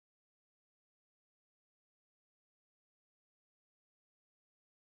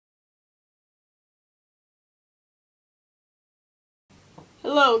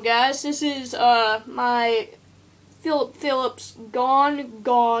Hello guys, this is my Philip Phillips Gone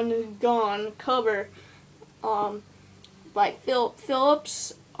Gone Gone cover by Philip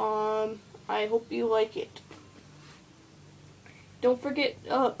Phillips. I hope you like it. Don't forget,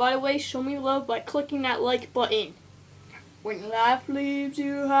 by the way, show me love by clicking that like button. When life leaves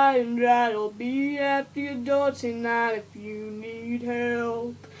you high and dry, I'll be at your door tonight if you need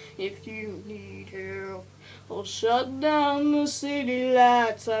help. If you need help, I'll shut down the city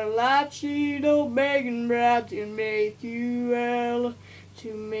lights. I'll light Cheeto begging bright to make you well,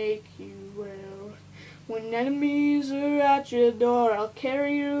 to make you well. When enemies are at your door, I'll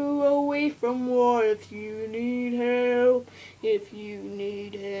carry you away from war if you need help, if you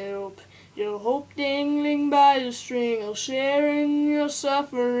need help. Your hope dangling by the string, I'll share in your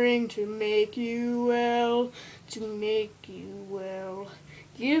suffering to make you well, to make you well.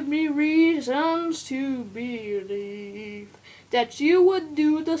 Give me reasons to believe that you would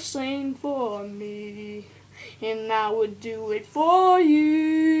do the same for me, and I would do it for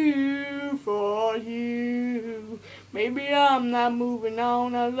you, for you. Maybe I'm not moving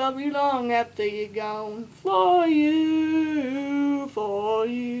on, I'll love you long after you're gone, for you, for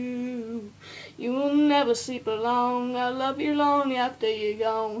you. You will never sleep alone, I'll love you long after you're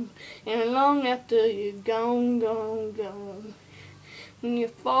gone, and long after you're gone, gone, gone. When you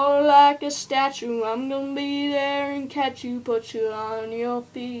fall like a statue, I'm gonna be there and catch you, put you on your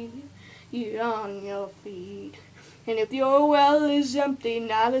feet, you on your feet. And if your well is empty,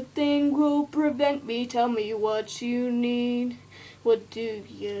 not a thing will prevent me. Tell me what you need, what do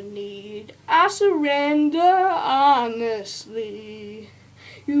you need? I surrender honestly.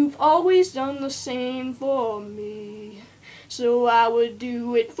 You've always done the same for me, so I would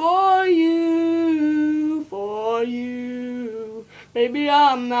do it for you, for you. Baby,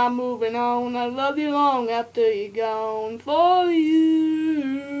 I'm not moving on, I love you long after you're gone, for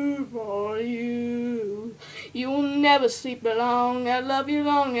you, for you. You'll never sleep alone, I love you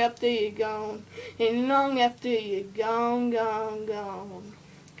long after you're gone, and long after you're gone, gone, gone.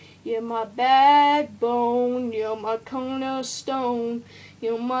 You're my backbone, you're my cornerstone,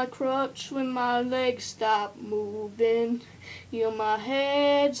 you're my crutch when my legs stop moving. You're my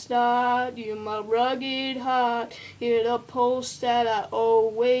head start, you're my rugged heart, you're the pulse that I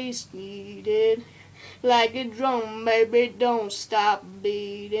always needed. Like a drum, baby, don't stop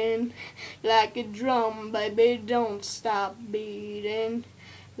beating. Like a drum, baby, don't stop beating.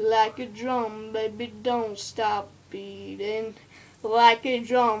 Like a drum, baby, don't stop beating. Like a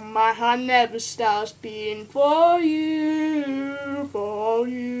drum, my heart never stops beating for you, for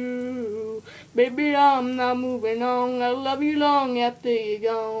you. Baby, I'm not moving on, I love you long after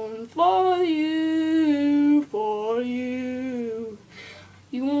you're gone, for you, for you.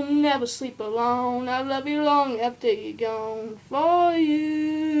 You will never sleep alone, I love you long after you're gone, for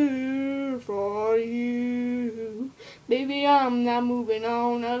you, for you. Baby, I'm not moving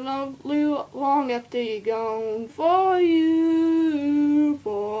on, I love you long after you're gone, for you,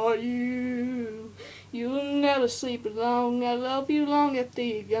 for you. You'll never sleep alone, I love you long after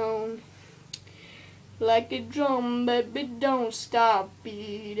you're gone. Like a drum, baby, don't stop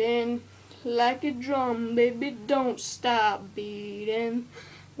beating. Like a drum, baby, don't stop beating.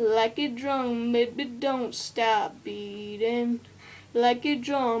 Like a drum, baby, don't stop beating. Like a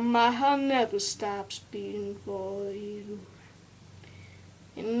drum, my heart never stops beating for you.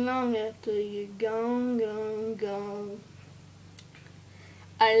 And long after you're gone, gone, gone.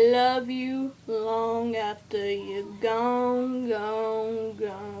 I love you long after you're gone, gone,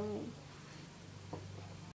 gone.